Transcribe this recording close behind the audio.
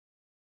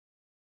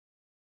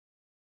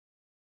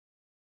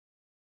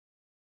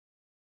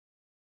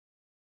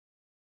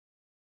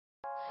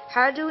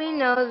How do we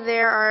know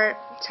there are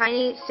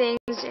tiny things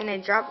in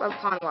a drop of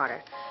pond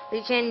water?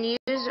 We can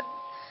use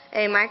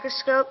a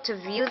microscope to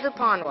view the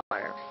pond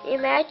water.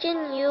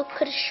 Imagine you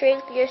could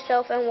shrink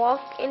yourself and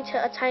walk into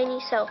a tiny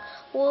cell.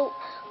 Well,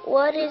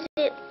 what is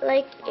it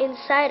like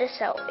inside a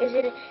cell? Is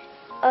it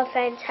a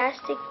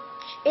fantastic?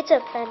 It's a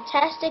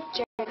fantastic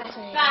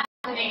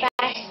journey.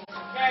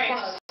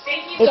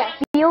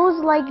 It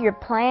feels like you're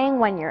playing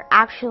when you're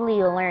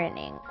actually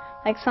learning.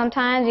 Like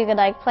sometimes you could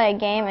like play a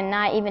game and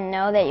not even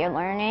know that you're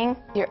learning.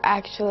 You're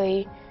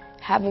actually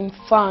having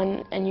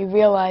fun and you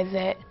realize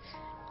it,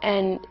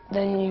 and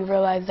then you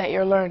realize that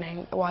you're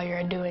learning while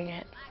you're doing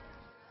it.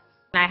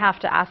 I have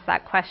to ask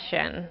that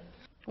question,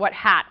 what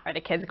hat are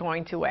the kids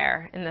going to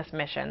wear in this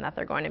mission that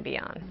they're going to be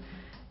on?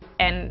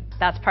 And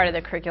that's part of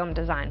the curriculum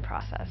design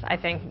process. I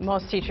think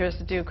most teachers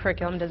do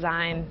curriculum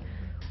design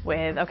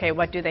with, okay,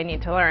 what do they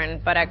need to learn?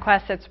 But at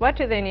Quest, it's what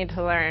do they need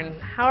to learn?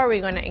 How are we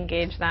going to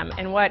engage them?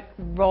 And what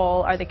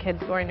role are the kids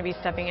going to be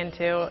stepping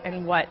into?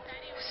 And what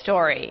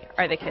story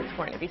are the kids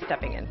going to be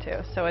stepping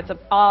into? So it's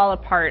all a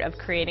part of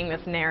creating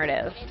this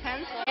narrative.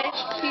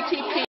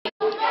 HTTP. //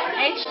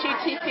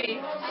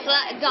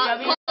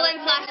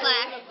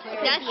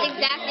 That's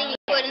exactly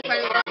what you put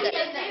in front of the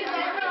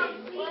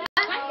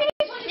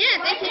Yeah,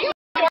 that's it.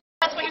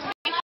 That's what you're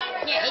saying?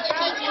 Yeah,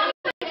 HTTP.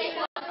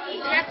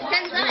 That's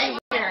 10 sides.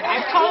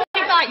 I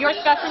totally thought your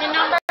specimen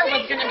number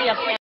was going to be a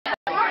plan.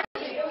 That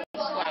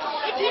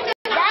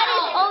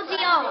is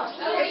ODO.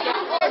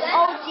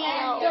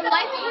 ODO. Your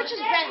life switch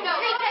is red.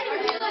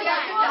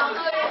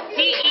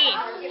 DE.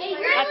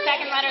 That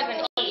second letter is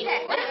an E.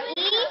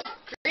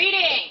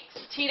 Greetings,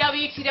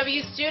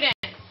 TWTW students.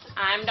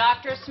 I'm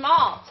Dr.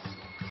 Smalls.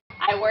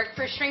 I work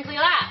for Shrinkley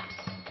Labs.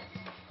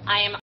 I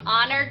am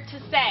honored to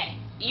say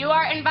you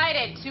are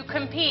invited to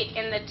compete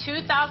in the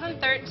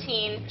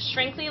 2013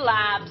 Shrinkley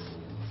Labs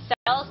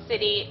Cell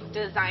City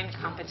Design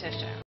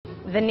Competition.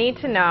 The Need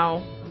to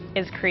Know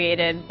is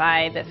created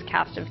by this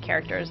cast of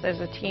characters. There's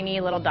a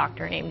teeny little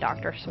doctor named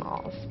Dr.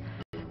 Smalls,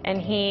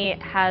 and he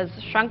has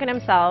shrunken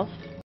himself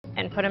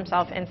and put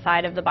himself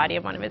inside of the body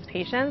of one of his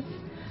patients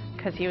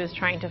because he was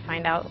trying to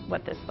find out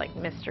what this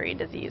mystery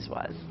disease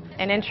was.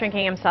 And in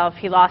shrinking himself,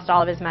 he lost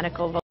all of his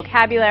medical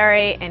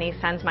vocabulary, and he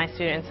sends my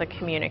students a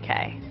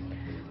communique.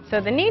 So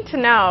the need to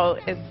know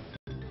is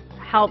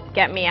help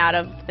get me out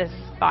of this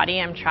body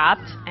I'm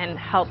trapped and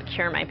help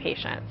cure my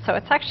patient. So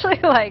it's actually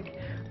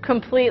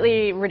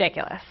completely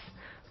ridiculous.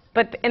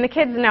 And the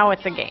kids know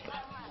it's a game.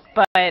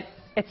 But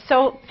it's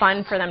so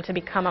fun for them to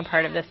become a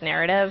part of this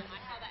narrative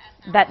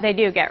that they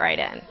do get right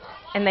in.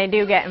 And they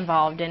do get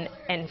involved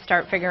and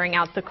start figuring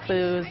out the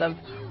clues of,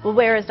 well,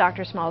 where is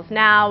Dr. Smalls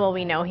now? Well,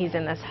 we know he's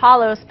in this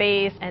hollow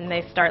space, and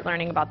they start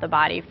learning about the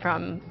body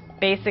from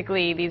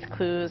basically these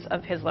clues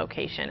of his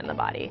location in the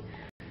body.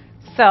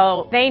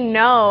 So they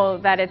know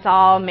that it's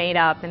all made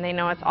up, and they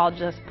know it's all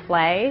just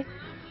play,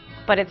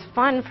 but it's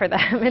fun for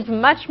them. It's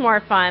much more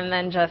fun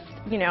than just,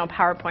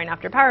 PowerPoint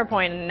after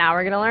PowerPoint, and now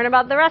we're going to learn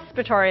about the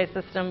respiratory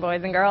system,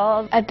 boys and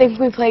girls. I think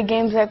we play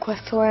games at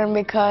Quest to Learn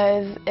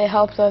because it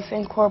helps us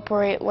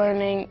incorporate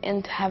learning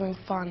into having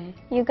fun.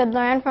 You could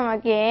learn from a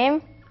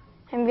game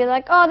and be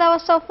like, oh, that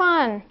was so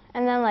fun.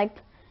 And then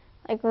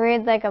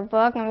read a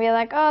book and be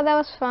like, oh, that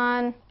was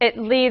fun. It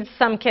leads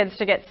some kids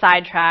to get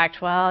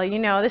sidetracked. Well,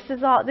 this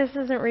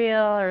isn't real,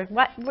 or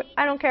what?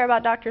 I don't care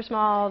about Dr.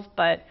 Smalls.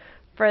 But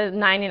for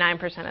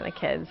 99% of the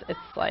kids, it's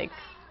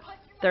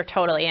they're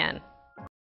totally in.